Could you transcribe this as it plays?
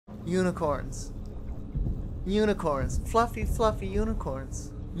Unicorns. Unicorns. Fluffy, fluffy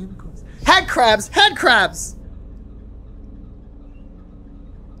unicorns. Unicorns. Head crabs! Head crabs!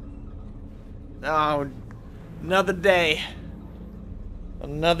 Oh, another day.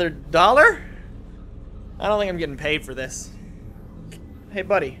 Another dollar? I don't think I'm getting paid for this. Hey,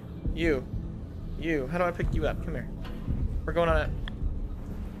 buddy. You. You. How do I pick you up? Come here. We're going on a...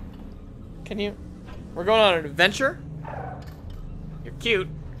 Can you... We're going on an adventure? You're cute.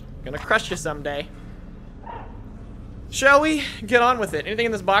 Gonna crush you someday. Shall we get on with it? Anything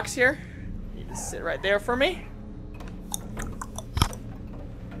in this box here? You just sit right there for me.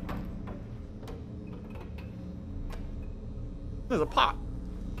 There's a pot.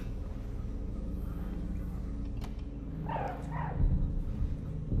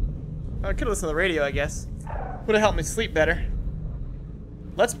 I could listen to the radio, I guess. Would have helped me sleep better.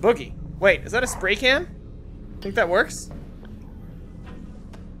 Let's boogie. Wait, is that a spray can? Think that works?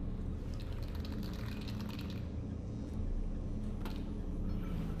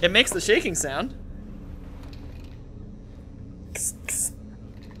 It makes the shaking sound.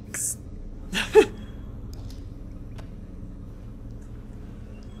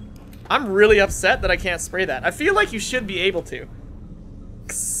 I'm really upset that I can't spray that. I feel like you should be able to.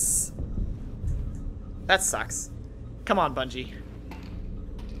 That sucks. Come on, Bungie.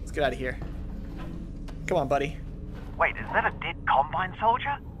 Let's get out of here. Come on, buddy. Wait, is that a dead Combine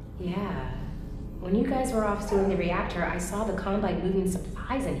soldier? Yeah. When you guys were off stealing the reactor, I saw the Combine moving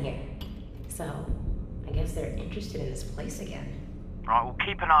supplies in here. So, I guess they're interested in this place again. Right, we'll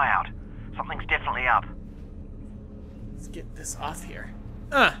keep an eye out. Something's definitely up. Let's get this off here.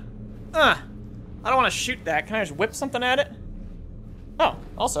 I don't want to shoot that. Can I just whip something at it? Oh,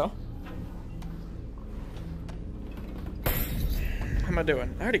 also. How am I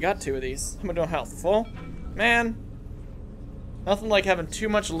doing? I already got 2 of these. How am I doing health? Full? Man. Nothing like having too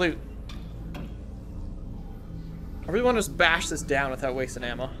much loot. I really want to just bash this down without wasting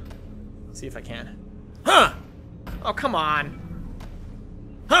ammo. See if I can. Huh! Oh, come on.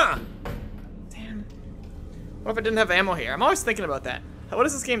 Huh! Damn. What if I didn't have ammo here? I'm always thinking about that. What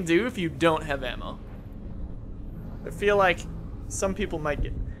does this game do if you don't have ammo? I feel like some people might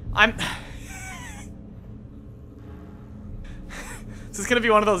get... Is this gonna be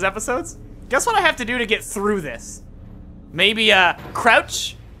one of those episodes? Guess what I have to do to get through this? Maybe,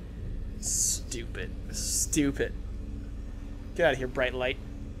 crouch? Stupid. Stupid. Get out of here, bright light.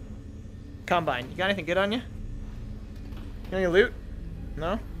 Combine, you got anything good on you? Got any loot?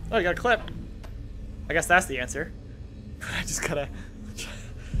 No? Oh, you got a clip. I guess that's the answer. I just gotta...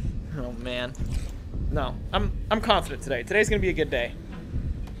 Oh, man. No, I'm confident today. Today's gonna be a good day.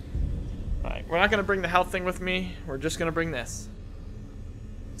 Alright, we're not gonna bring the health thing with me. We're just gonna bring this.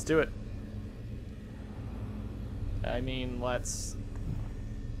 Let's do it. I mean, let's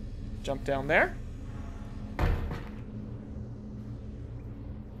jump down there.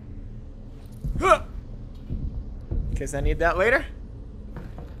 Huh! In case I need that later.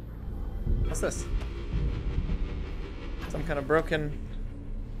 What's this? Some kind of broken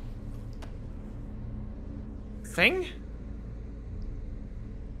thing?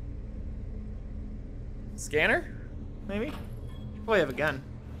 Scanner? Maybe? Probably have a gun.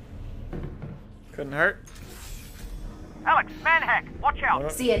 Couldn't hurt. Alyx, manhack! Watch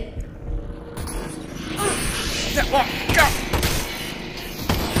out! See it.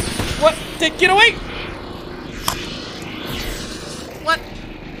 What? Get away! What?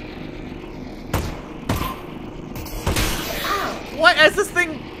 What is this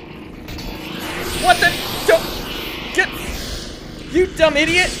thing? What the? Don't get you dumb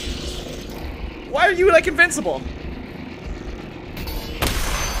idiot! Why are you like invincible?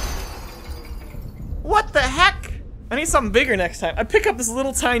 What the heck? I need something bigger next time. I pick up this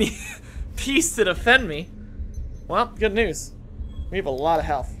little tiny piece to defend me. Well, good news. We have a lot of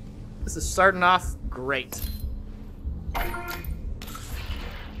health. This is starting off great.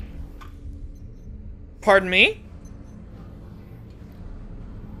 Pardon me?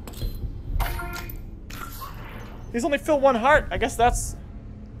 These only fill 1 heart. I guess that's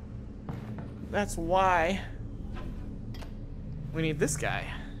why we need this guy.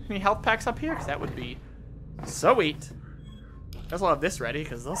 Any health packs up here? Because that would be sweet. Guess I'll have this ready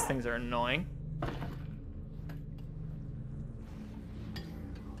because those things are annoying.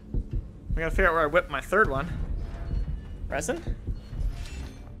 I gotta figure out where I whip my 3rd one. Resin?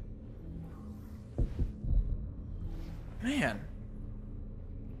 Man.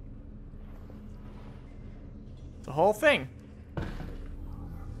 The whole thing.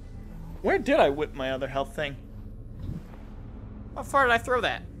 Where did I whip my other health thing? How far did I throw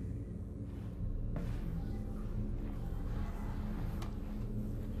that?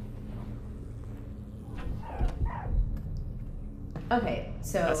 Okay,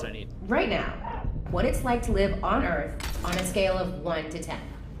 so That's what I need. right now, what it's like to live on Earth on a scale of 1 to 10.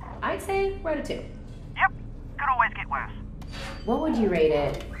 I'd say we're at a 2. Yep, could always get worse. What would you rate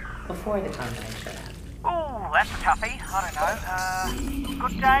it before the Combine showed up? Ooh, that's a toughie. I don't know.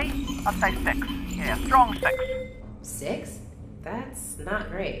 Good day? I'd say 6. Yeah, strong 6. 6? That's not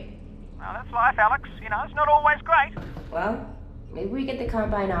great. Well, that's life, Alex. You know, it's not always great. Well, maybe we get the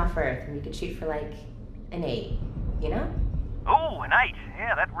Combine off Earth and we could shoot for like an 8, you know? Ooh, an 8.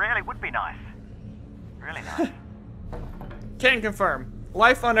 Yeah, that really would be nice. Really nice. Can confirm.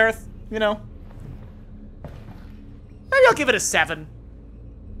 Life on Earth, you know. Maybe I'll give it a 7.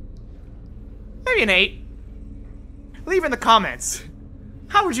 Maybe an 8. Leave in the comments.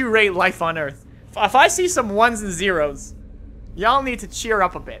 How would you rate life on Earth? If I see some 1s and 0s, y'all need to cheer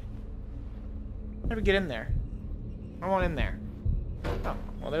up a bit. How do we get in there? I want in there. Oh,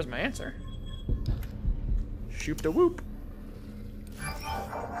 well, there's my answer. Shoop da whoop.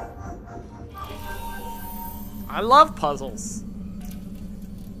 I love puzzles.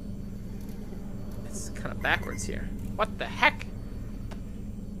 It's kind of backwards here. What the heck?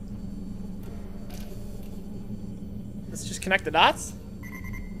 Let's just connect the dots.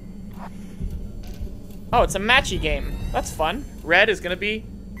 Oh, it's a matchy game. That's fun. Red is gonna be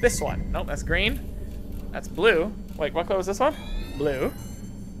this one. Nope, that's green. That's blue. Wait, what color was this one? Blue.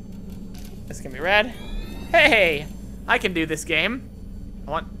 This can be red. Hey, I can do this game.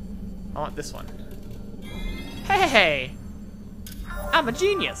 I want this one. Hey, I'm a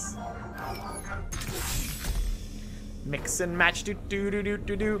genius. Mix and match, do do do do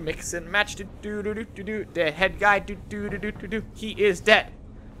do do. Mix and match, do do do do do do. Dead head guy, do do do do do do. He is dead.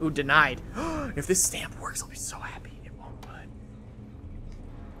 Ooh, denied. If this stamp works, I'll be so happy. It won't, but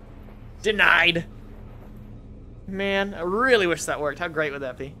denied. Man, I really wish that worked. How great would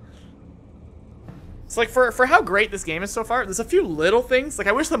that be? It's like for how great this game is so far. There's a few little things. Like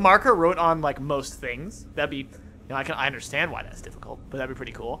I wish the marker wrote on like most things. That'd be, you know, I understand why that's difficult, but that'd be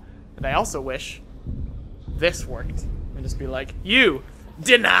pretty cool. And I also wish this worked and just be like, you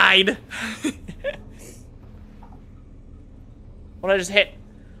denied. What I just hit?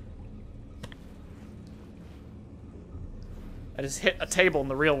 I just hit a table in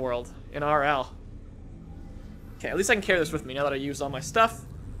the real world in RL. Okay, at least I can carry this with me now that I used all my stuff.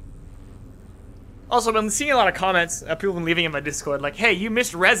 Also, I've been seeing a lot of comments, people have been leaving in my Discord, like, hey, you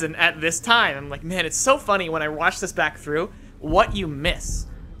missed resin at this time. I'm like, man, it's so funny when I watch this back through, what you miss.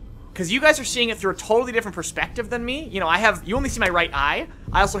 Because you guys are seeing it through a totally different perspective than me. You know, you only see my right eye.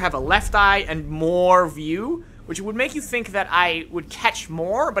 I also have a left eye and more view, which would make you think that I would catch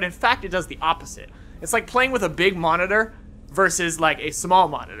more, but in fact, it does the opposite. It's like playing with a big monitor versus like a small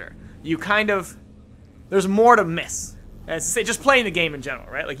monitor. You kind of, there's more to miss. It's just playing the game in general,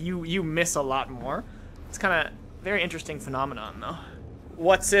 right? Like you miss a lot more. It's kind of very interesting phenomenon though.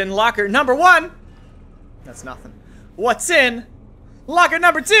 What's in locker number 1? That's nothing. What's in locker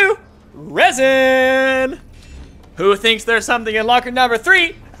number 2? Resin! Who thinks there's something in locker number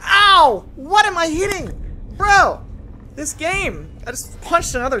 3? Ow! What am I hitting? Bro, this game. I just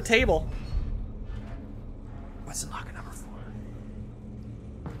punched another table. What's in locker number 4?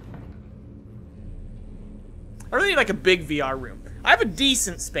 I really need like a big VR room. I have a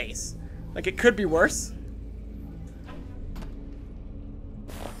decent space. Like it could be worse.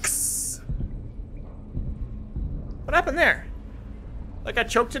 What happened there? Like I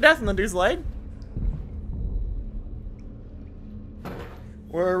choked to death in the dude's leg?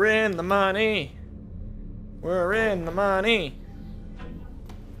 We're in the money. We're in the money.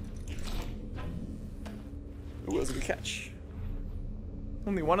 Ooh, that was a good catch.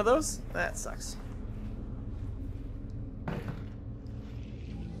 Only one of those? That sucks.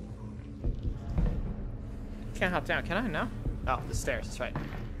 Can't hop down, can I? No? Oh, the stairs, that's right.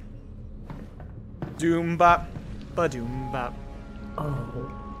 Doom bop, ba doom bop.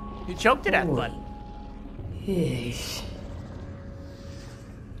 Oh. You choked to death, bud. Yeesh.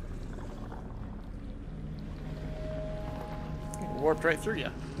 Warped right through you.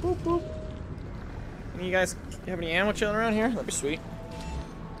 Boop, boop. Any of you guys have any ammo chilling around here? That'd be sweet.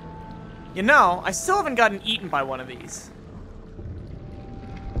 You know, I still haven't gotten eaten by one of these.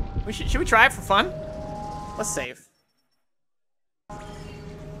 Should we try it for fun? Let's save.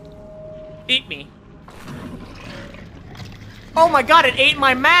 Eat me. Oh my god, it ate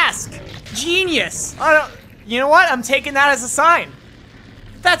my mask! Genius! You know what? I'm taking that as a sign.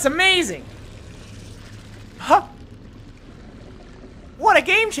 That's amazing! Huh? What a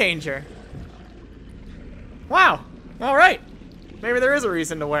game changer! Wow. Alright. Maybe there is a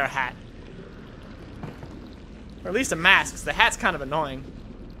reason to wear a hat. Or at least a mask, 'cause the hat's kind of annoying.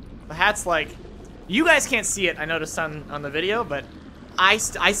 The hat's like... You guys can't see it, I noticed on the video, but I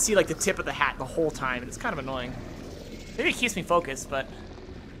see like the tip of the hat the whole time, and it's kind of annoying. Maybe it keeps me focused, but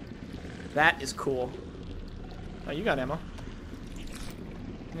that is cool. Oh, you got ammo.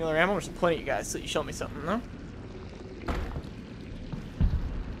 Any other ammo? There's plenty of you guys, so you show me something, no?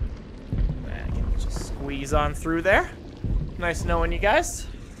 I can just squeeze on through there. Nice knowing you guys.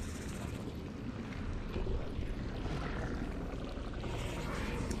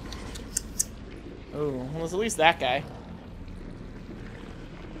 Oh, well, there's at least that guy.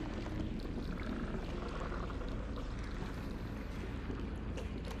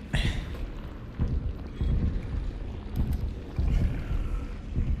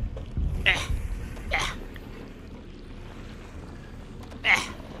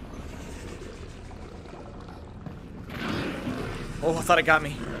 Oh, I thought it got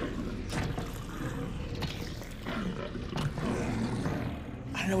me.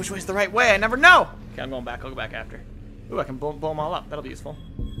 I don't know which way's the right way. I never know. Okay, I'm going back. I'll go back after. Ooh, I can blow them all up. That'll be useful.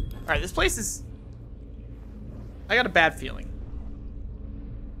 All right, this place is... I got a bad feeling.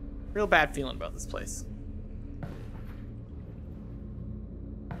 Real bad feeling about this place.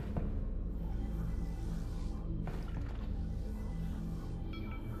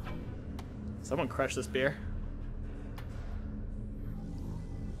 Someone crushed this beer.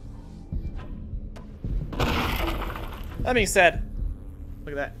 That being said,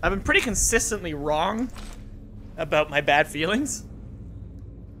 look at that. I've been pretty consistently wrong about my bad feelings.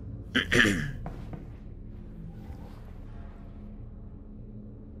 Is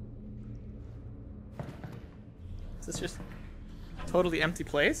this just a totally empty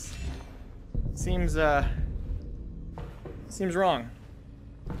place? Seems wrong.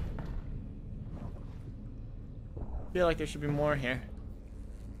 I feel like there should be more here.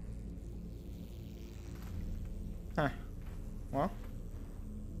 Huh. Well.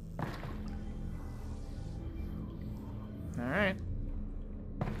 Alright.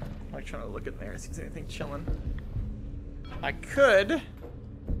 I'm like trying to look in there, see if there's anything chilling. I could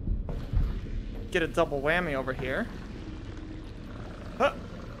get a double whammy over here. Huh.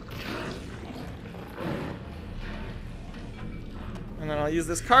 And then I'll use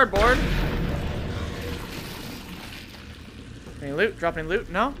this cardboard. Any loot? Drop any loot?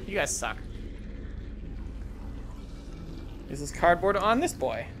 No? You guys suck. Use this cardboard on this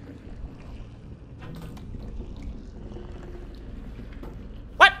boy.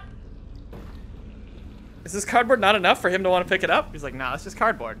 What? Is this cardboard not enough for him to want to pick it up? He's like, nah, it's just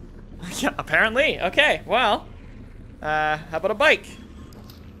cardboard. Yeah, apparently. Okay, well. How about a bike?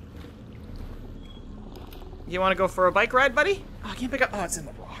 You want to go for a bike ride, buddy? Oh, I can't pick up. Oh, it's in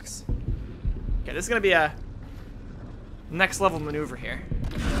the rocks. Okay, this is going to be a next level maneuver here.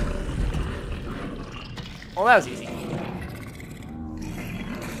 Well, that was easy.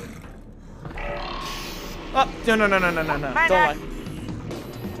 Oh, no. Don't lie.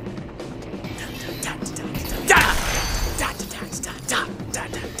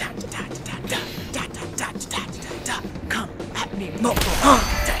 Come at me, mofo.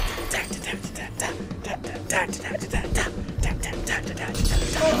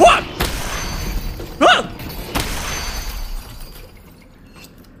 What?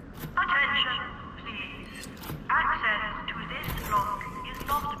 Attention, please. Access to this block is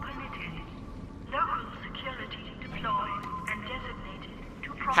not permitted. Local security deployed and designated to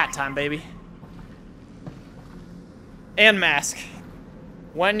protect. Hat time, baby. And mask.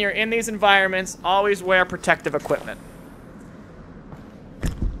 When you're in these environments, always wear protective equipment.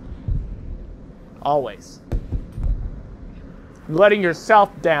 Always. You're letting yourself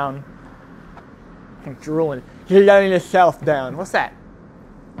down. I'm drooling. You're letting yourself down. What's that?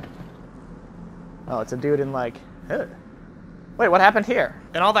 Oh, it's a dude in like... Ugh. Wait, what happened here?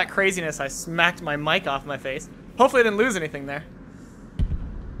 In all that craziness, I smacked my mic off my face. Hopefully I didn't lose anything there.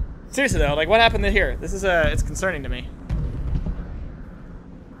 Seriously though, like what happened here? This is, it's concerning to me.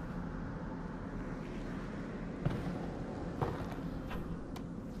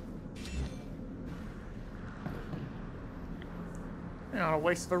 You know, a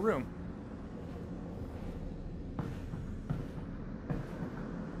waste of a room.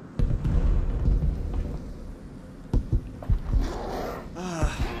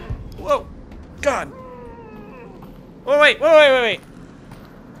 Whoa! God! Wait.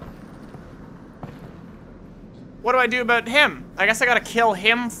 What do I do about him? I guess I gotta kill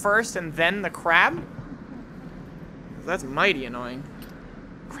him first and then the crab? That's mighty annoying.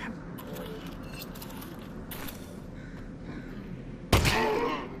 Crap.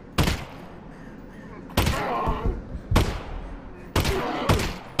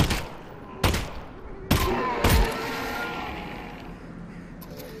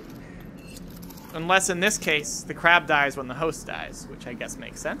 Unless in this case, the crab dies when the host dies, which I guess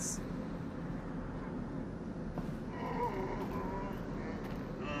makes sense.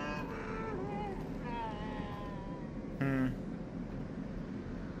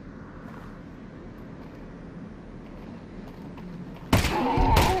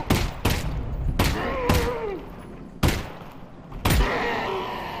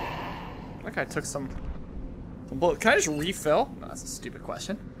 I took some bullet. Can I just refill? No, that's a stupid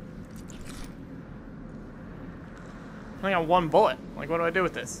question. I only got one bullet. Like, what do I do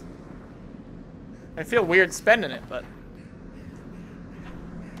with this? I feel weird spending it, but...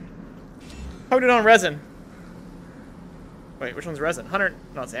 How are we doing on resin? Wait, which one's resin? 100...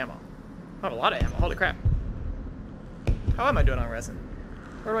 No, it's ammo. I have a lot of ammo. Holy crap. How am I doing on resin?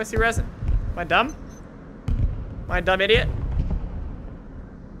 Where do I see resin? Am I dumb? Am I a dumb idiot?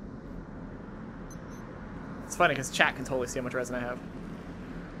 It's funny because chat can totally see how much resin I have.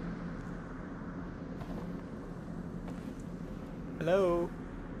 Hello?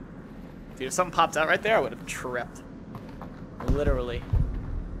 Dude, if something popped out right there, I would have tripped. Literally.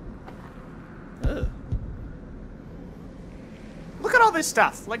 Ugh. Look at all this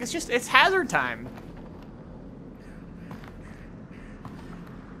stuff. Like, it's hazard time.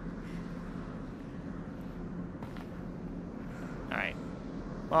 Alright.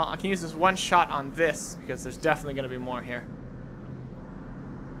 Well, I can use this one shot on this because there's definitely going to be more here.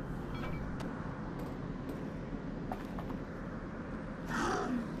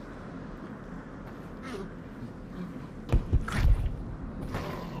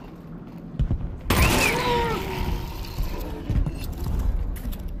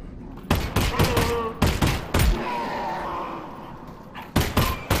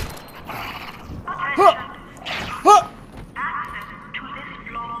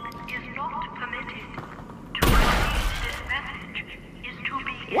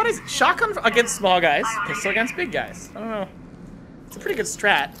 What is it? Shotgun against small guys, pistol against big guys. I don't know. It's a pretty good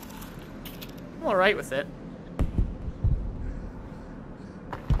strat. I'm alright with it.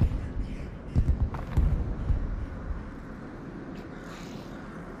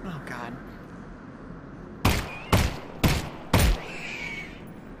 Oh, God.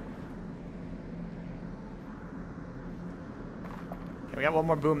 Okay, we got one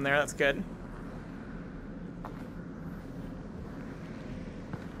more boom there. That's good.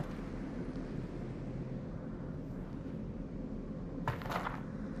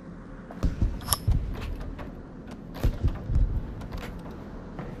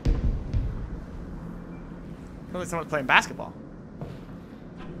 Like someone's playing basketball.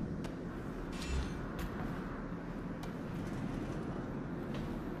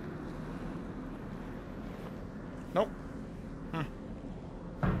 Nope.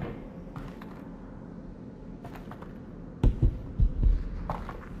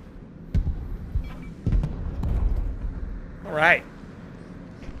 All right.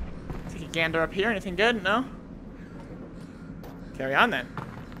 Take a gander up here. Anything good? No? Carry on then.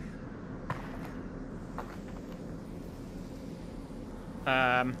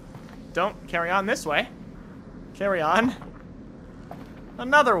 Don't carry on this way. Carry on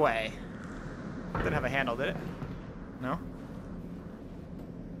another way. Didn't have a handle, did it? No?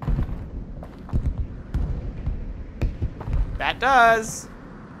 That does.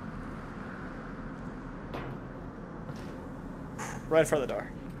 Right in front of the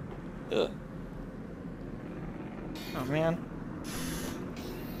door. Ugh. Oh, man.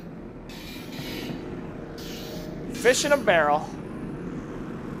 Fish in a barrel.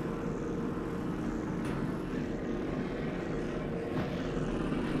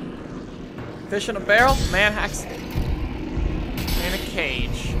 Fish in a barrel, man hacks in a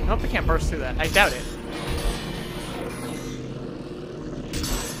cage. I hope they can't burst through that. I doubt it.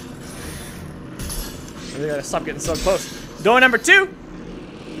 They gotta stop getting so close. Door number 2.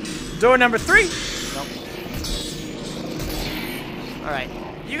 Door number 3. Nope. Alright.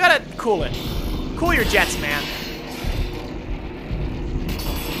 You gotta cool it. Cool your jets, man.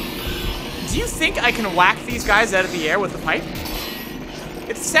 Do you think I can whack these guys out of the air with the pipe?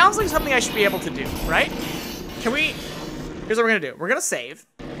 It sounds like something I should be able to do, right? Can we... Here's what we're gonna do. We're gonna save.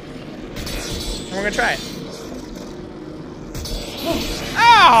 And we're gonna try it.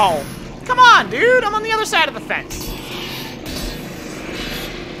 Ow! Come on, dude! I'm on the other side of the fence.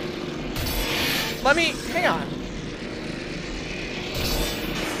 Let me... Hang on.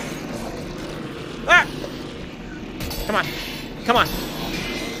 Ah! Come on. Come on.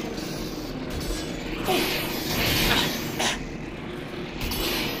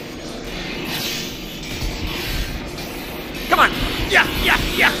 Come on! Yeah!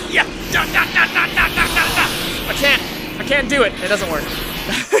 Da. I can't do it. It doesn't work.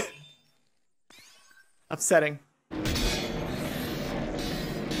 Upsetting.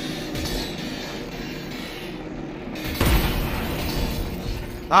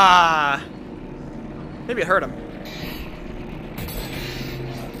 Ah. Maybe it hurt him.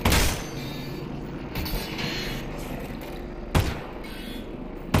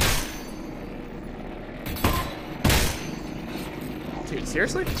 Dude,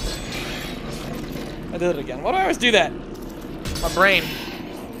 seriously? I did it again. Why do I always do that? My brain.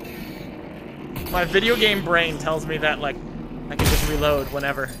 My video game brain tells me that, like, I can just reload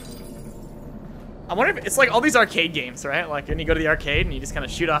whenever. I wonder if it's like all these arcade games, right? Like when you go to the arcade and you just kind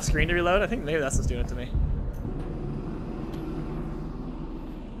of shoot off screen to reload. I think maybe that's what's doing it to me.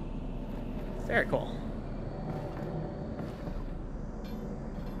 Very cool.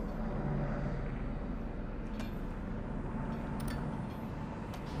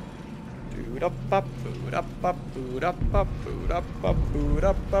 Boot up, up, boot up, up, boot up, up, boot up, up, boot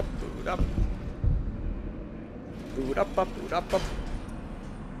up, up, boot up. Boot up, up, boot up, up.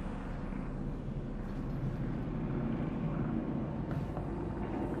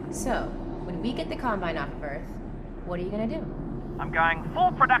 So, when we get the Combine off of Earth, what are you gonna do? I'm going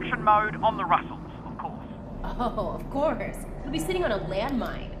full production mode on the Russells, of course. Oh, of course. You'll be sitting on a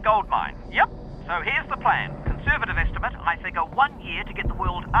landmine. Gold mine, yep. So here's the plan. Conservative estimate, I figure 1 year to get the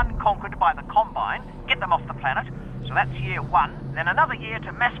world unconquered by the Combine, get them off the planet. So that's year 1. Then another year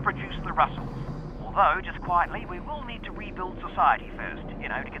to mass produce the Russells. Although, just quietly, we will need to rebuild society first, you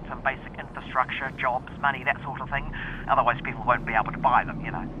know, to get some basic infrastructure, jobs, money, that sort of thing. Otherwise people won't be able to buy them,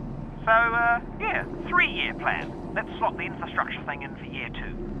 you know. So, yeah, 3-year plan. Let's slot the infrastructure thing in for year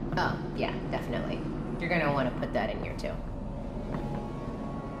 2. Oh, yeah, definitely. You're gonna want to put that in year 2.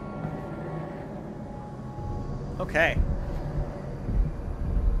 Okay.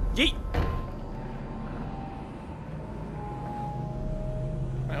 Yeet!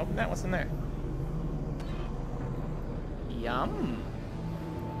 Can I open that? What's in there? Yum.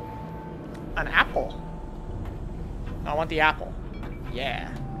 An apple. I want the apple. Yeah.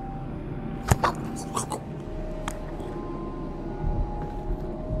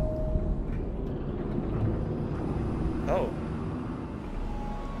 Oh.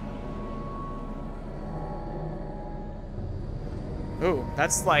 Ooh,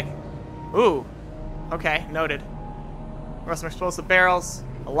 that's like... Ooh. Okay, noted. There are some explosive barrels.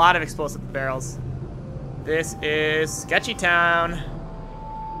 A lot of explosive barrels. This is Sketchy Town.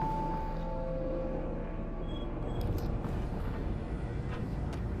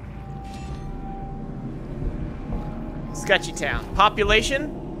 Sketchy Town.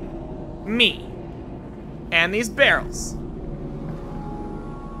 Population? Me. And these barrels.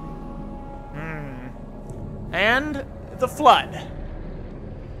 And the flood.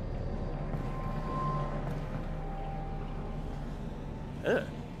 Ugh.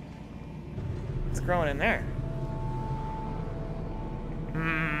 What's growing in there?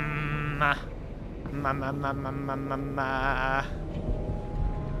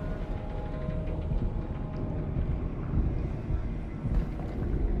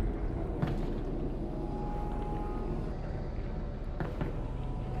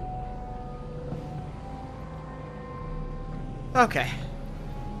 Okay.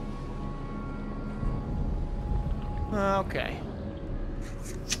 Okay.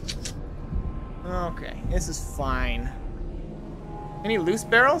 Okay, this is fine. Any loose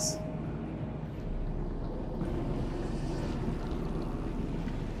barrels?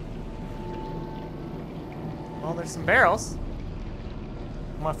 Well, there's some barrels.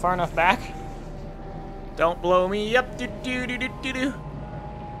 Am I far enough back? Don't blow me up. Do do do do do do.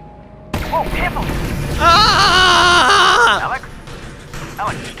 Whoa, careful! Ah! Alex?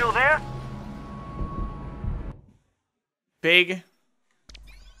 Alex, you still there? Big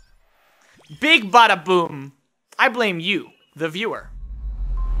bada boom. I blame you, the viewer.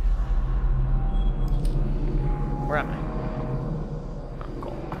 Where am I? Oh,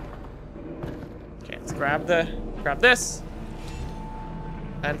 cool. Okay, let's grab this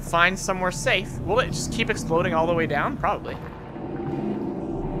and find somewhere safe. Will it just keep exploding all the way down? Probably.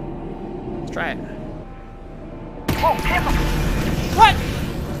 Let's try it. Whoa, careful! What?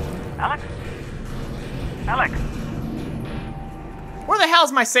 Alex? Alex? Where the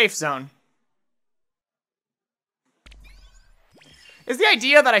hell's my safe zone? Is the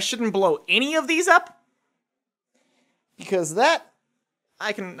idea that I shouldn't blow any of these up? Because that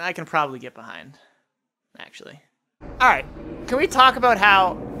I can probably get behind, actually. All right, can we talk about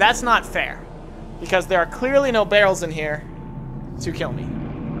how that's not fair? Because there are clearly no barrels in here to kill me.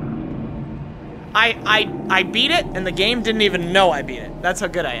 I beat it, and the game didn't even know I beat it. That's how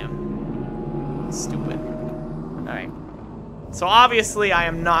good I am. Stupid. All right. So obviously I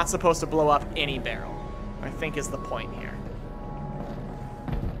am not supposed to blow up any barrel. I think is the point here.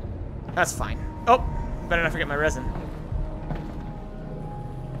 That's fine. Oh, better not forget my resin.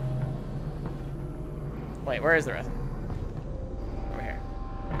 Wait, where is the resin? Over here.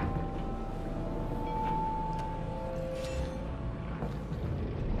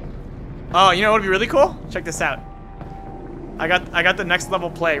 Oh, you know what would be really cool? Check this out. I got the next level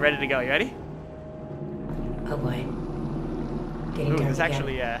play ready to go. You ready? Oh boy. Getting Ooh, dark it's again.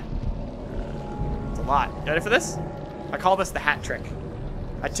 actually it's a lot. You ready for this? I call this the hat trick.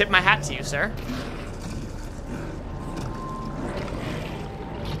 I tip my hat to you, sir.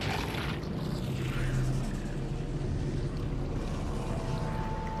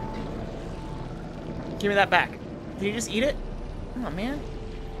 Give me that back. Can you just eat it? Oh, man.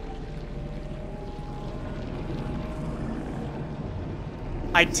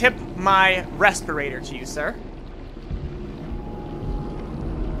 I tip my respirator to you, sir.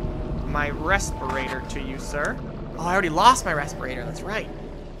 My respirator to you, sir. Oh, I already lost my respirator. That's right.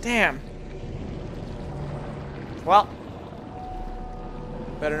 Damn. Well.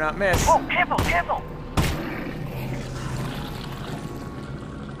 Better not miss. Oh, careful, careful!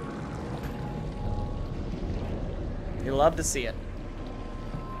 You love to see it.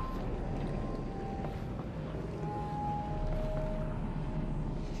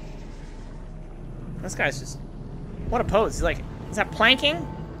 This guy's just... What a pose. He's like... Is that planking?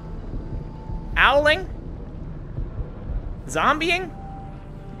 Owling? Zombieing?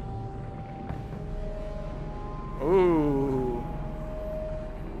 Ooh.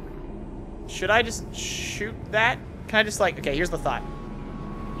 Should I just shoot that? Can I just like... Okay, here's the thought.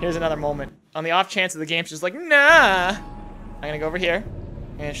 Here's another moment. On the off chance that the game's just like, nah. I'm gonna go over here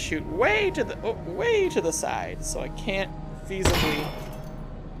and shoot way to the side, so I can't feasibly...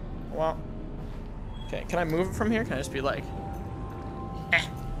 Well... Okay, can I move it from here? Can I just be like...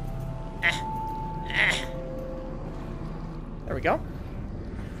 There we go.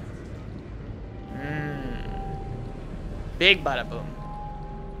 Big bada boom.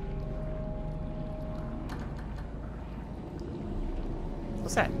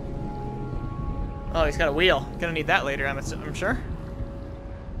 What's that? Oh, he's got a wheel. Gonna need that later, I'm sure.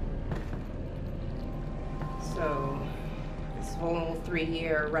 So, this whole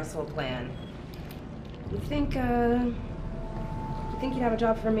 3-year wrestle plan. You think you'd have a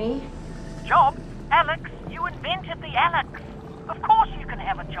job for me? Job? Alyx, you invented the Alyx. Of course you can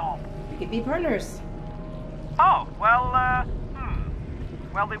have a job. We could be partners. Oh, well,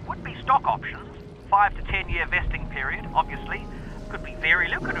 Well, there would be stock options. 5 to 10 year vesting period, obviously. Could be very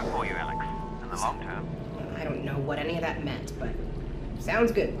lucrative for you, Alyx, in the long term. I don't know what any of that meant, but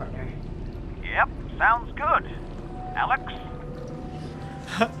sounds good, partner. Yep, sounds good. Alyx?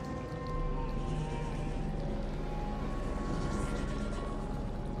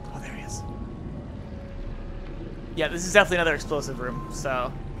 Oh, there he is. Yeah, this is definitely another explosive room,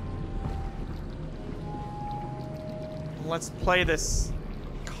 so... Let's play this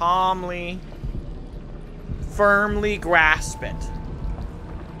calmly, firmly grasp it.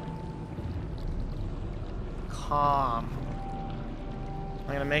 Calm.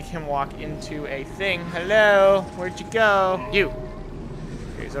 I'm gonna make him walk into a thing. Hello, where'd you go? You.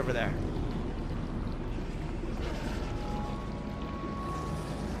 Okay, he's over there.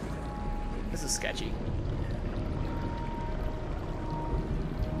 This is sketchy.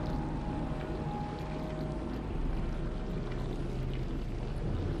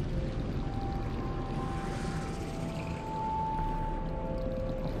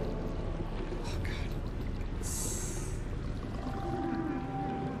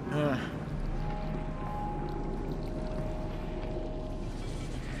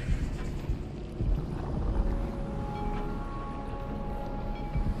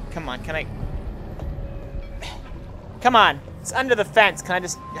 Come on, can I... Come on, it's under the fence. Can I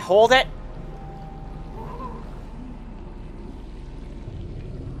just hold it?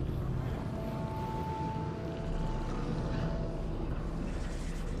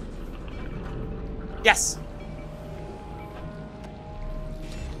 Yes.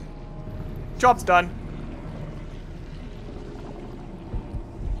 Job's done.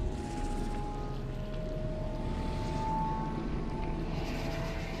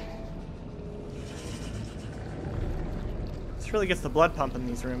 This really gets the blood pumping in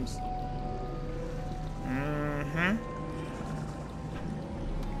these rooms. Mm-hmm.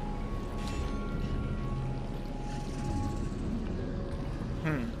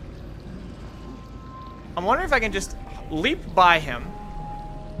 I'm wondering if I can just leap by him.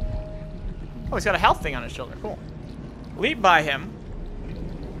 Oh, he's got a health thing on his shoulder. Cool. Leap by him.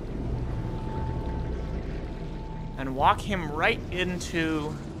 And walk him right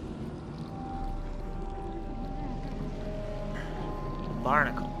into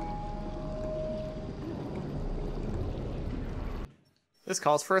Barnacle. This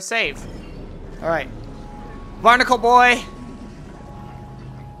calls for a save. Alright. Barnacle boy!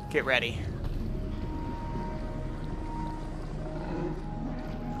 Get ready.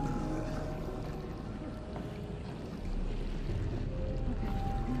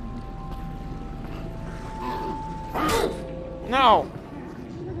 No!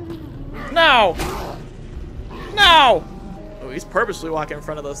 No! No! Oh, he's purposely walking in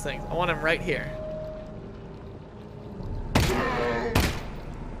front of those things. I want him right here.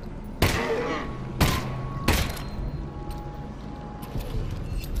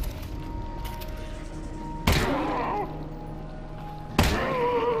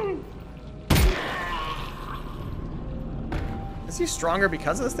 Is he stronger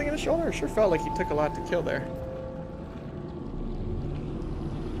because of this thing in his shoulder? It sure felt like he took a lot to kill there.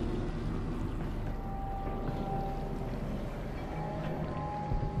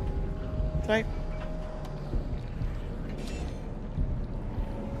 Right.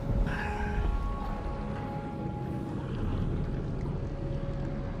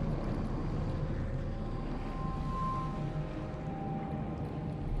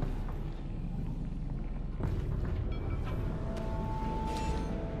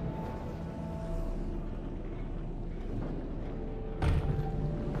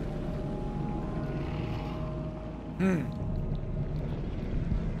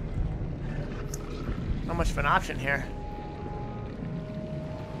 Not much of an option here.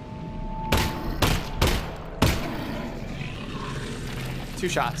 Two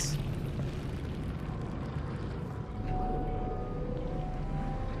shots.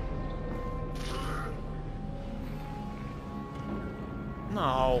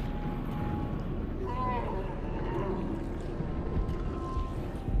 No.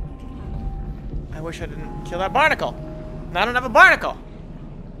 I wish I didn't kill that barnacle. I don't have a barnacle.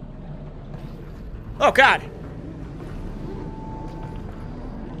 Oh, God.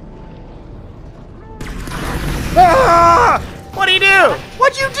 Ah! What'd he do?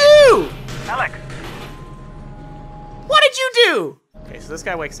 What'd you do? Alyx. What did you do? Okay, so this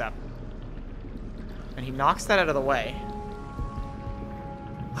guy wakes up. And he knocks that out of the way.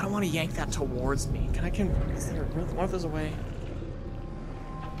 I don't want to yank that towards me. Is there one of those away?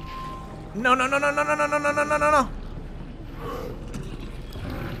 No, no, no, no, no, no, no, no, no, no, no, no.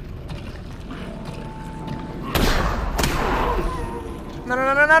 No,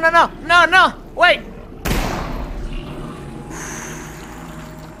 no, no, no, no, no, no, no, wait.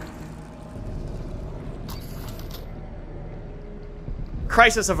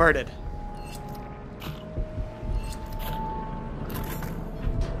 Crisis averted.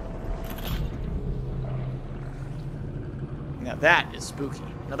 Now that is spooky.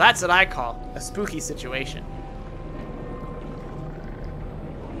 Now that's what I call a spooky situation.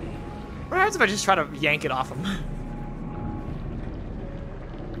 What happens if I just try to yank it off him?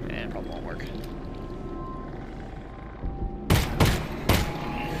 It probably won't work.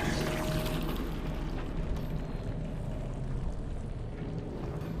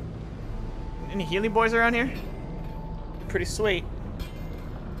 Any healing boys around here? Pretty sweet.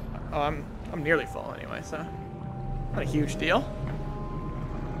 Oh, I'm nearly full anyway, so not a huge deal.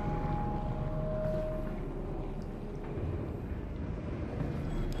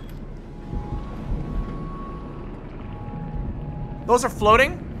 Those are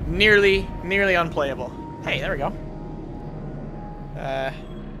floating. Nearly unplayable. Hey, there we go.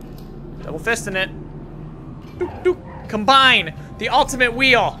 Double fisting it. Dook, dook. Combine the ultimate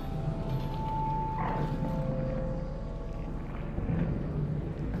wheel.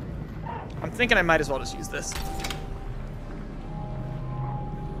 I'm thinking I might as well just use this.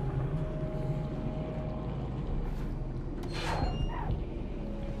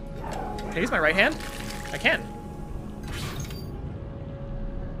 Can I use my right hand? I can.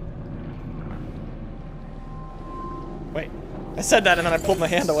 Wait, I said that and then I pulled my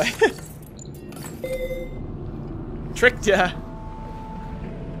hand away. Tricked ya.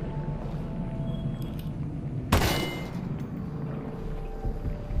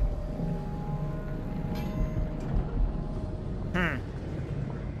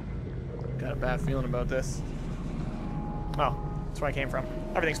 Got a bad feeling about this. Oh, that's where I came from.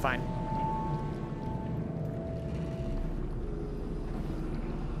 Everything's fine.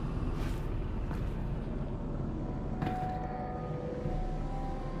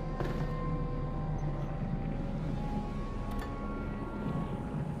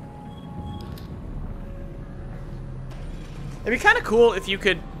 It'd be kind of cool if you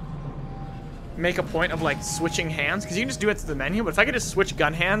could make a point of like switching hands, because you can just do it to the menu, but if I could just switch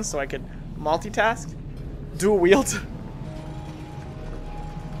gun hands so I could multitask, dual wield.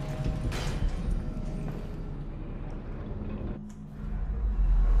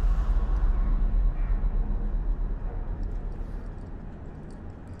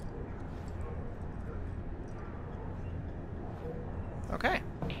 Okay.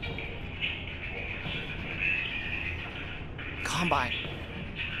 Combine.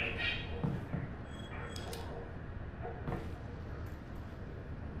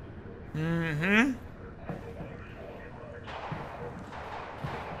 Mm-hmm.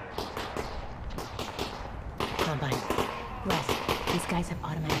 Combine. Russ, these guys have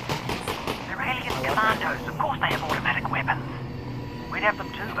automatic weapons. They're alien commandos. Of course they have automatic weapons. We'd have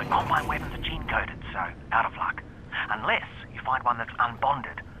them too, but Combine weapons are gene-coded, so out of luck. Unless you find one that's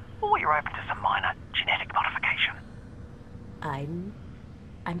unbonded, or you're open to some minor genetic modification. I'm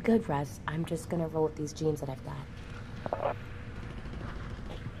good, Russ. I'm just gonna roll with these genes that I've got.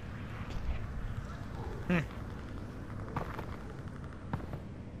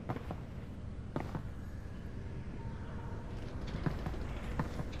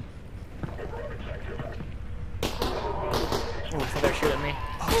 Oh, so they're shooting me.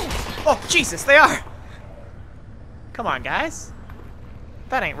 Oh, Jesus, they are! Come on, guys.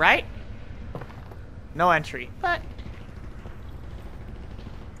 That ain't right. No entry, but...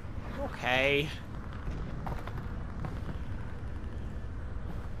 Okay.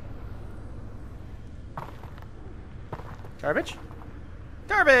 Garbage?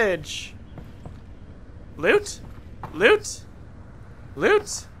 Garbage! Loot? Loot?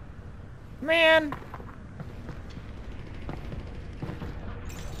 Loot? Man!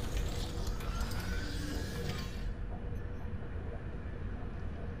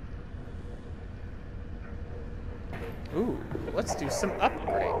 Ooh, let's do some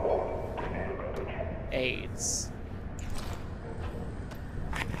upgrade. AIDS.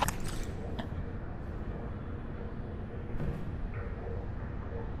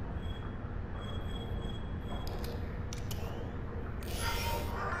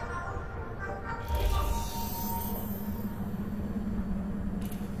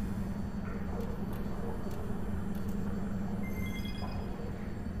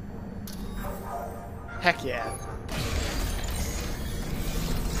 Heck yeah.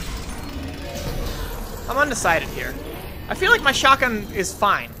 I'm undecided here. I feel like my shotgun is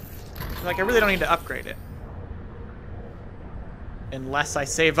fine. Like, I really don't need to upgrade it. Unless I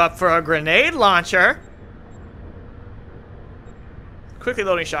save up for a grenade launcher. Quickly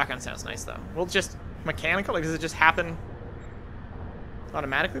loading shotgun sounds nice, though. Well, just mechanical? Like, does it just happen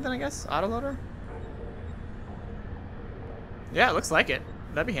automatically then, I guess? Autoloader? Yeah, it looks like it.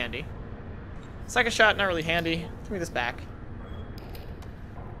 That'd be handy. Second shot, not really handy. Give me this back.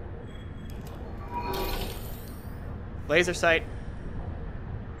 Laser sight.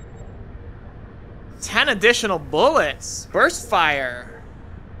 10 additional bullets. Burst fire.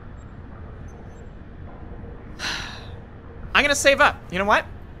 I'm gonna save up. You know what?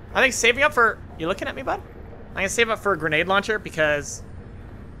 I think saving up for... You looking at me, bud? I'm gonna save up for a grenade launcher because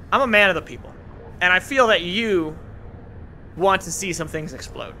I'm a man of the people. And I feel that you want to see some things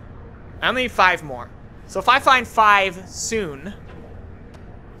explode. I only need 5 more. So if I find 5 soon...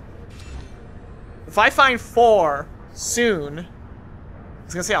 If I find 4... soon. I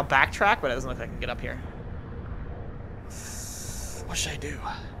was gonna say I'll backtrack, but it doesn't look like I can get up here. What should I do?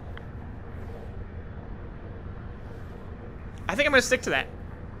 I think I'm gonna stick to that.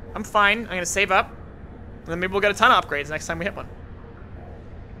 I'm fine. I'm gonna save up. And then maybe we'll get a ton of upgrades next time we hit one.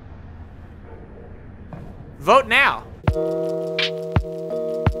 Vote now.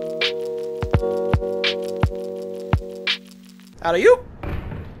 Out of you?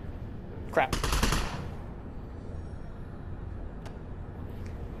 Crap.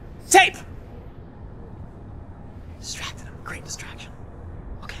 Tape! Distracted him. Great distraction.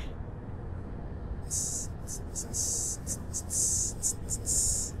 Okay.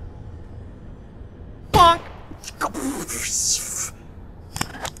 Bonk!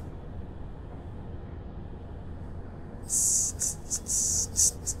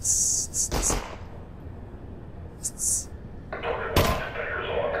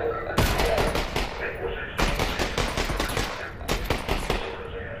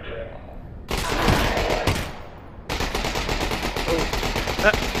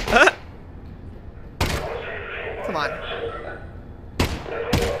 Come on.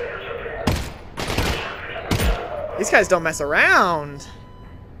 These guys don't mess around.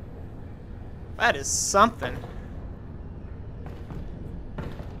 That is something.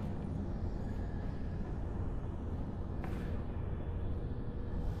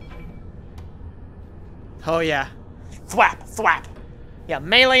 Oh yeah. Thwap, thwap. Yeah,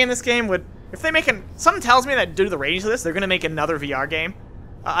 melee in this game would... If they make an... Something tells me that due to the ratings of this, they're gonna make another VR game.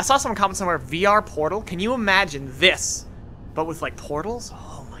 I saw someone comment somewhere, VR Portal. Can you imagine this? But with, like, portals?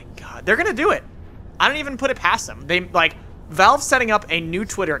 Oh my god. They're gonna do it. I don't even put it past them. They, like, Valve's setting up a new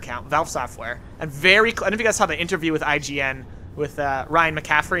Twitter account, Valve Software, and I don't know if you guys saw the interview with IGN with Ryan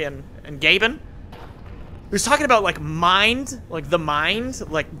McCaffrey and Gaben. He was talking about like mind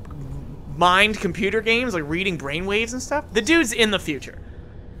computer games, like reading brainwaves and stuff. The dude's in the future.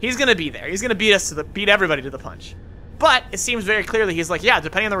 He's gonna be there. He's gonna beat everybody to the punch. But it seems very clearly he's like, yeah,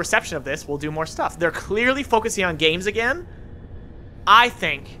 depending on the reception of this, we'll do more stuff. They're clearly focusing on games again. I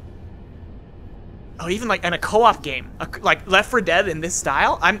think. Oh, even like in a co-op game, like Left 4 Dead in this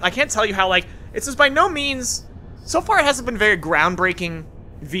style. I can't tell you how, like, it's just by no means. So far, it hasn't been very groundbreaking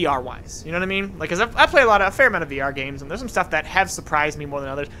VR-wise. You know what I mean? Like, 'cause I play a fair amount of VR games, and there's some stuff that have surprised me more than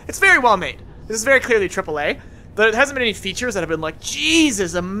others. It's very well made. This is very clearly AAA, but it hasn't been any features that have been like,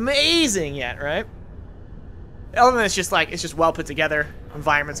 Jesus, amazing yet, right? Other than it's just well put together.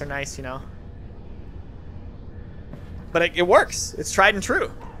 Environments are nice, you know. But it works. It's tried and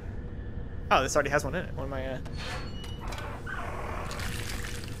true. Oh, this already has one in it. What am I,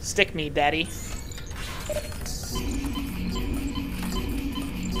 Stick me, daddy.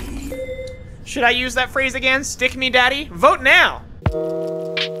 Should I use that phrase again? Stick me, daddy? Vote now!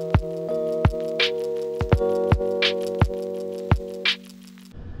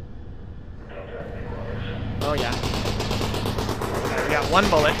 Oh, yeah. Okay, we got one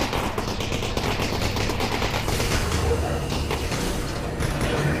bullet.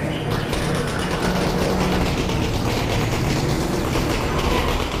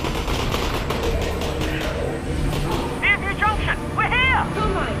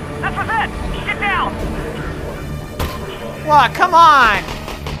 What? Come on!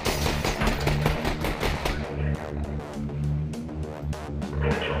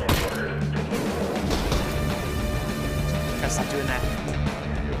 Gotta stop doing that.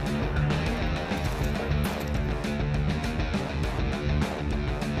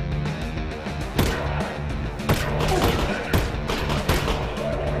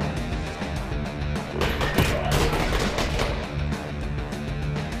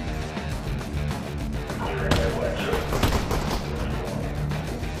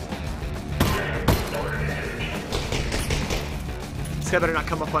 This guy better not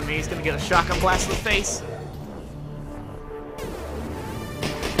come up on me. He's gonna get a shotgun blast in the face.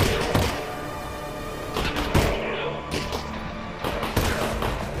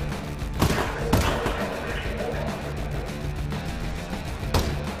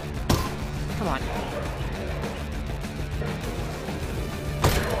 Come on.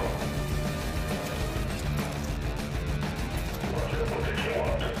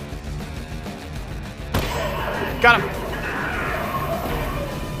 Got him.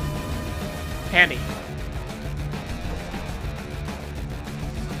 Handy.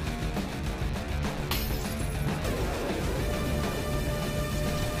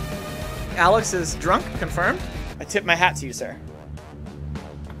 Alyx is drunk, confirmed. I tip my hat to you, sir.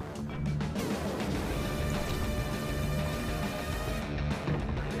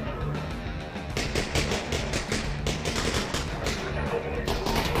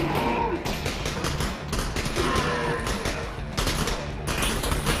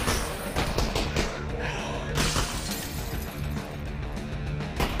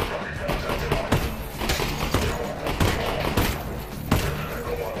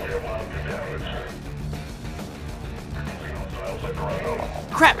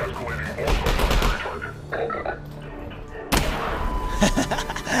 Crap!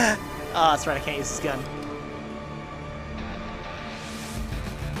 Oh, that's right, I can't use this gun.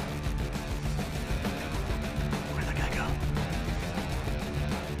 Where'd that guy go?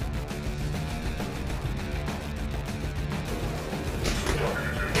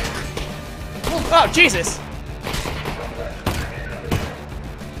 Oh, Jesus!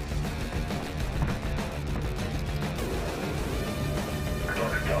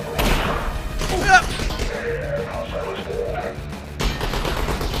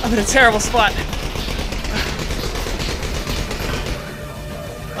 I'm in a terrible spot.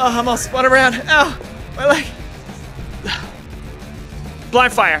 Oh, I'm all spun around. Ow! My leg.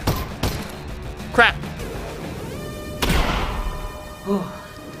 Blind fire. Crap. Oh,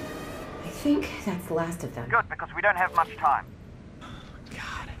 I think that's the last of them. Good, because we don't have much time.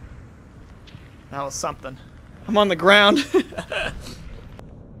 God. That was something. I'm on the ground.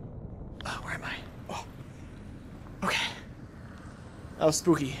 Oh, where am I? Oh. Okay. That was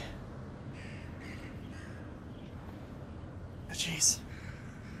spooky. Oh, jeez.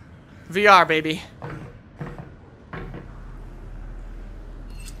 VR, baby.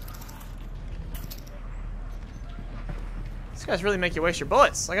 These guys really make you waste your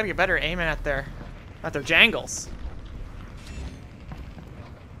bullets. I gotta get better at aiming at their jangles.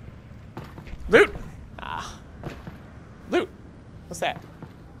 Loot! Ah. Loot! What's that?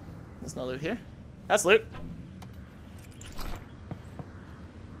 There's no loot here. That's loot.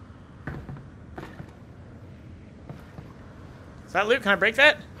 Is that loot? Can I break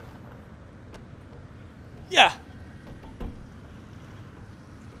that? Yeah.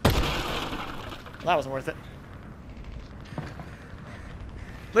 That wasn't worth it.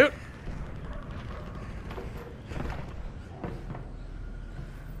 Loot.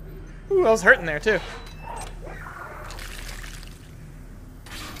 Ooh, I was hurting there too.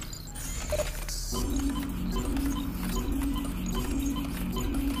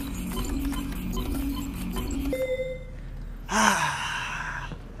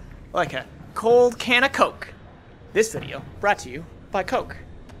 Like a cold can of Coke. This video brought to you by Coke.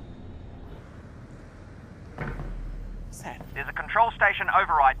 What's that? There's a control station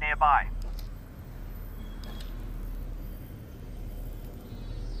override nearby.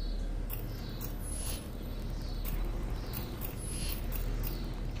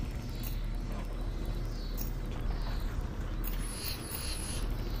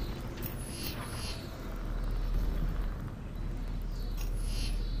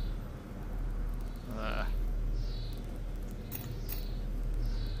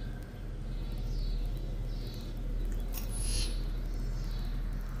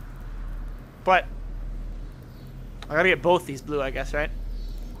 But I gotta get both these blue, I guess, right?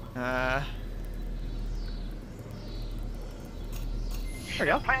 There we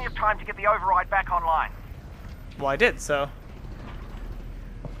go. Plenty of time to get the override back online. Well, I did, so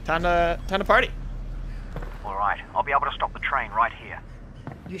time to party. All right, I'll be able to stop the train right here.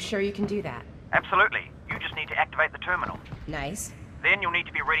 You sure you can do that? Absolutely. You just need to activate the terminal. Nice. Then you'll need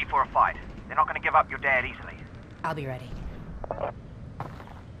to be ready for a fight. They're not going to give up your dad easily. I'll be ready.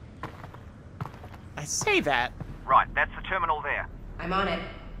 I say that. Right, that's the terminal there. I'm on it.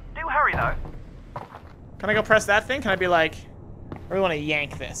 Do hurry, though. Can I go press that thing? Can I be like, I really want to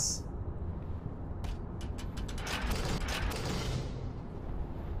yank this?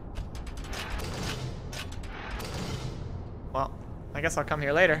 Well, I guess I'll come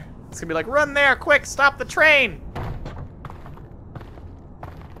here later. It's gonna be like, run there, quick, stop the train!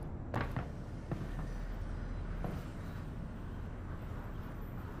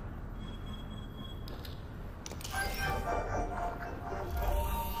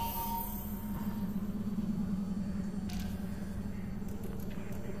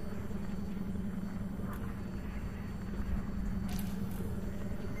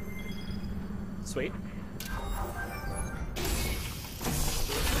 Sweet.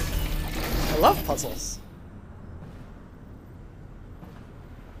 I love puzzles.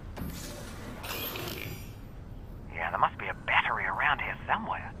 Yeah, there must be a battery around here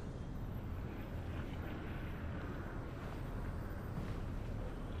somewhere.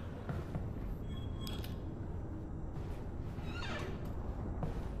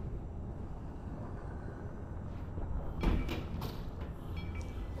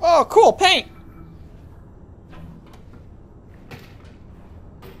 Oh, cool, paint!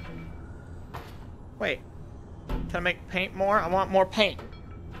 Wait, can I make paint more? I want more paint.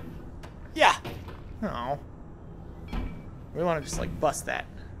 Yeah. Oh. We want to just like bust that.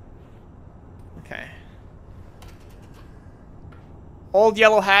 Okay. Old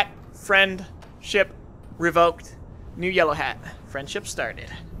yellow hat, friendship revoked. New yellow hat, friendship started.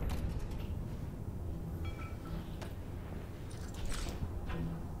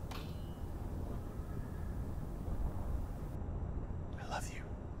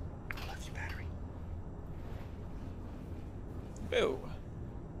 Boo.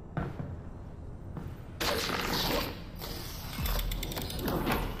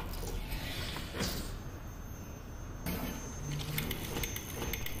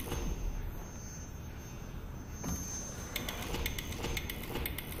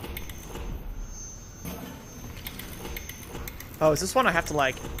 Oh, is this one I have to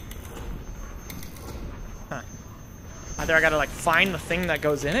like... Huh. Either I gotta like find the thing that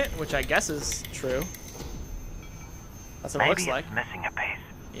goes in it, which I guess is true. That's what it looks like. Maybe it's missing a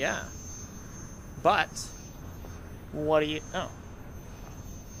piece. Yeah. But, what do you... Oh.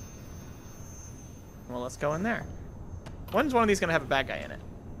 Well, let's go in there. When's one of these going to have a bad guy in it?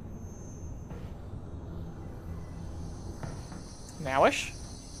 Nowish?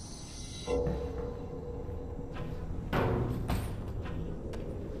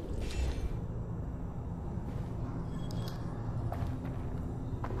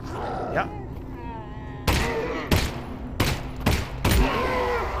 Yep.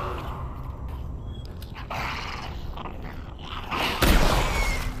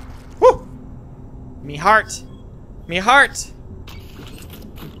 Woo! Me heart. Me heart.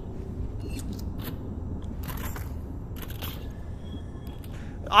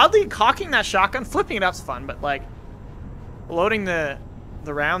 Oddly, cocking that shotgun, flipping it up's fun, but like loading the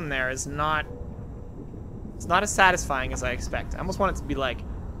round there is not It's not as satisfying as I expect. I almost want it to be like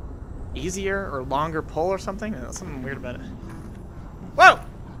easier or longer pull or something. There's something weird about it. Whoa!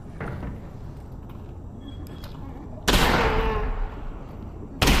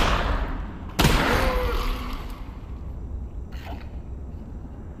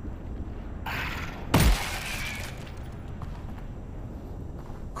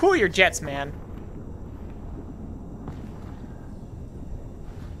 Cool your jets, man.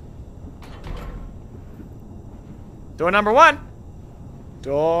 Door number 1.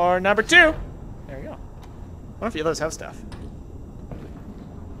 Door number 2. There we go. What if the others have stuff?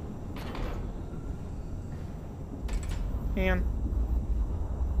 Man.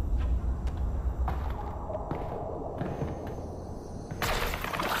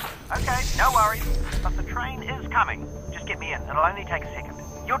 Okay, no worries. But the train is coming. Just get me in. It'll only take a second.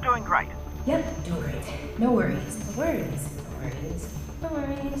 You're doing great. Yep, doing great. No worries. No worries. No worries. No worries.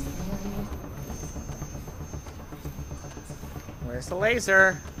 No worries. Where's the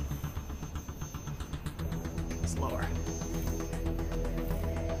laser? It's lower. There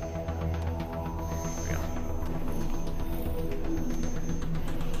we go.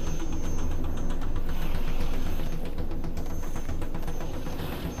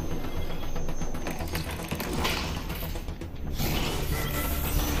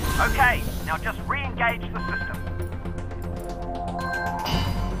 Okay, now just re-engage the system.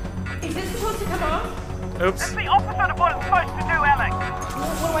 Is this supposed to come off? Oops. It's the opposite of what it's supposed to do, Alyx.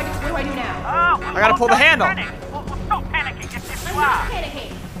 What do I do now? Oh, I gotta pull the handle. Panic. Well, stop panicking if you I'm not are.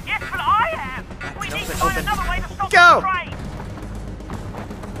 panicking. Yes, but I am. We need to find another way to stop Go. the train.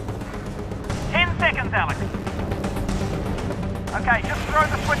 10 seconds, Alyx. Okay, just throw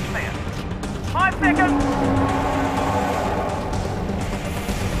the switch there. 5 seconds.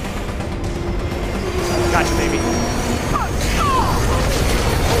 Gotcha, baby.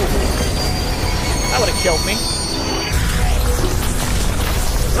 That would have killed me.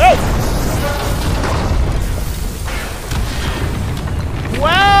 Whoa!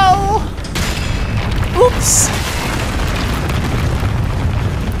 Well... Oops!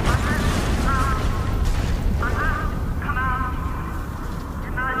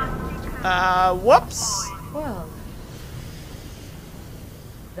 Whoops! Well,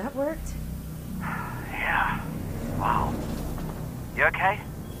 that worked. Yeah. Wow. You okay?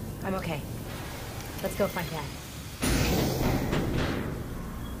 I'm okay. Let's go find Dad.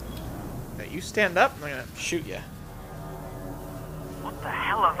 Now you stand up, I'm gonna shoot you. What the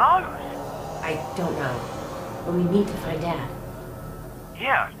hell are those? I don't know, but we need to find Dad.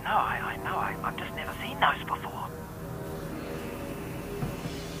 Yeah, no, I know. I've just never seen those before.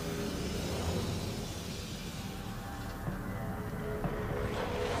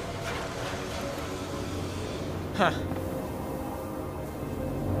 Huh.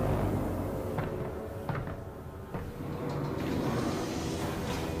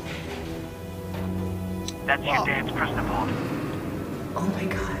 That's your dad's prisoner board. Oh my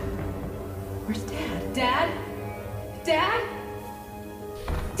god. Where's Dad? Dad? Dad?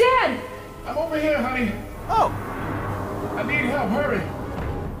 Dad! I'm over here, honey. Oh! I need help. Hurry.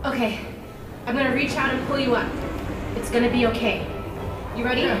 Okay. I'm gonna reach out and pull you up. It's gonna be okay. You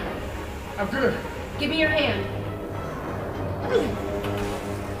ready? Yeah, I'm good. Give me your hand. No!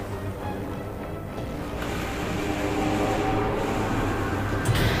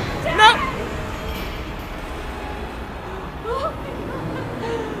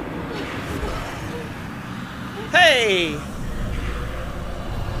 Hey!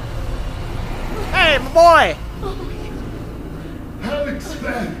 Hey, my boy! Alyx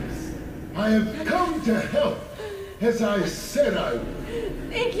Vance, I have come to help, as I said I would.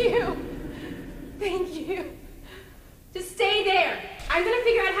 Thank you. Thank you. Just stay there. I'm gonna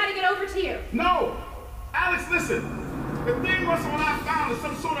figure out how to get over to you. No! Alyx, listen. The thing was what I found is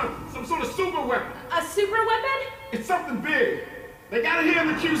some sort of super weapon. A super weapon? It's something big. They got it here in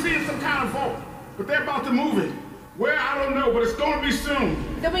the QZ in some kind of vault, but they're about to move it. Where, I don't know, but it's gonna be soon.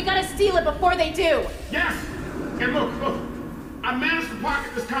 Then we gotta steal it before they do. Yes! And look, I managed to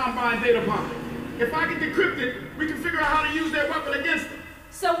pocket this Combine data pocket. If I can decrypt it, we can figure out how to use their weapon against them.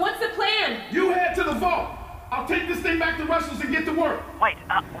 So what's the plan? You head to the vault. I'll take this thing back to Russell's and get to work. Wait,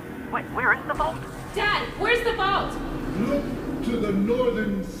 where is the vault? Dad, where's the vault? Look to the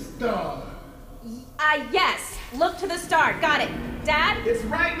northern star. Yes. Look to the star. Got it. Dad? It's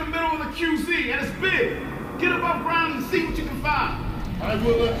right in the middle of the QZ, and it's big. Get above ground and see what you can find. I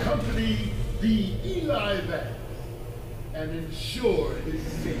will accompany the Eli Vance and ensure his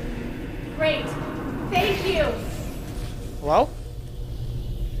safety. Great. Thank you. Hello?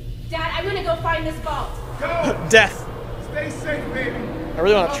 Dad, I'm gonna go find this vault. Go! Death. Stay safe, baby. I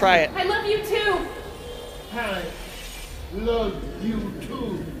really want to try it. I love you too. Halleck loves you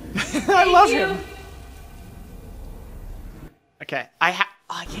too. I love him. Okay, I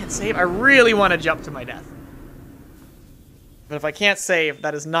can't save. I really want to jump to my death. But if I can't save,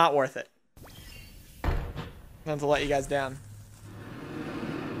 that is not worth it. Not to let you guys down.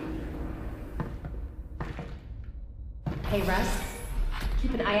 Hey, Russ.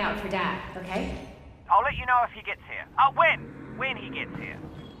 Keep an eye out for Dad, okay? I'll let you know if he gets here. When he gets here.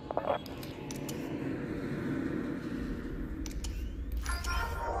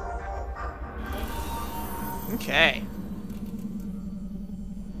 Okay.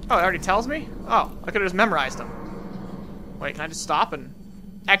 Oh, it already tells me? Oh, I could have just memorized them. Wait, can I just stop and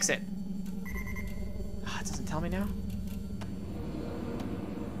exit? Oh, it doesn't tell me now?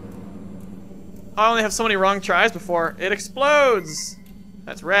 I only have so many wrong tries before it explodes.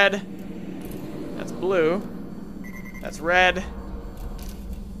 That's red. That's blue. That's red.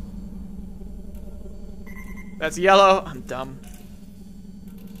 That's yellow. I'm dumb.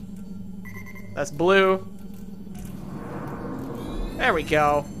 That's blue. There we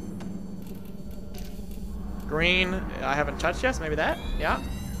go. Green, I haven't touched yet, so maybe that? Yeah.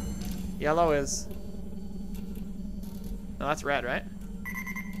 Yellow is... No, that's red, right?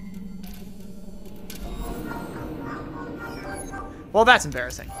 Well, that's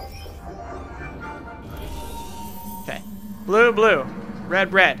embarrassing. Okay. Blue, blue.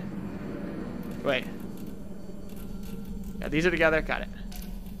 Red, red. Wait. Yeah, these are together. Got it.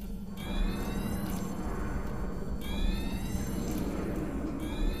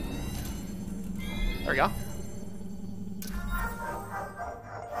 There we go.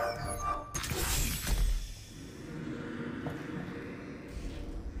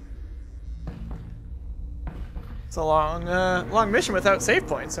 It's a long mission without save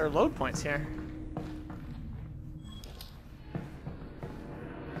points or load points here.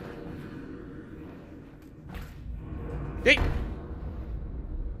 Hey.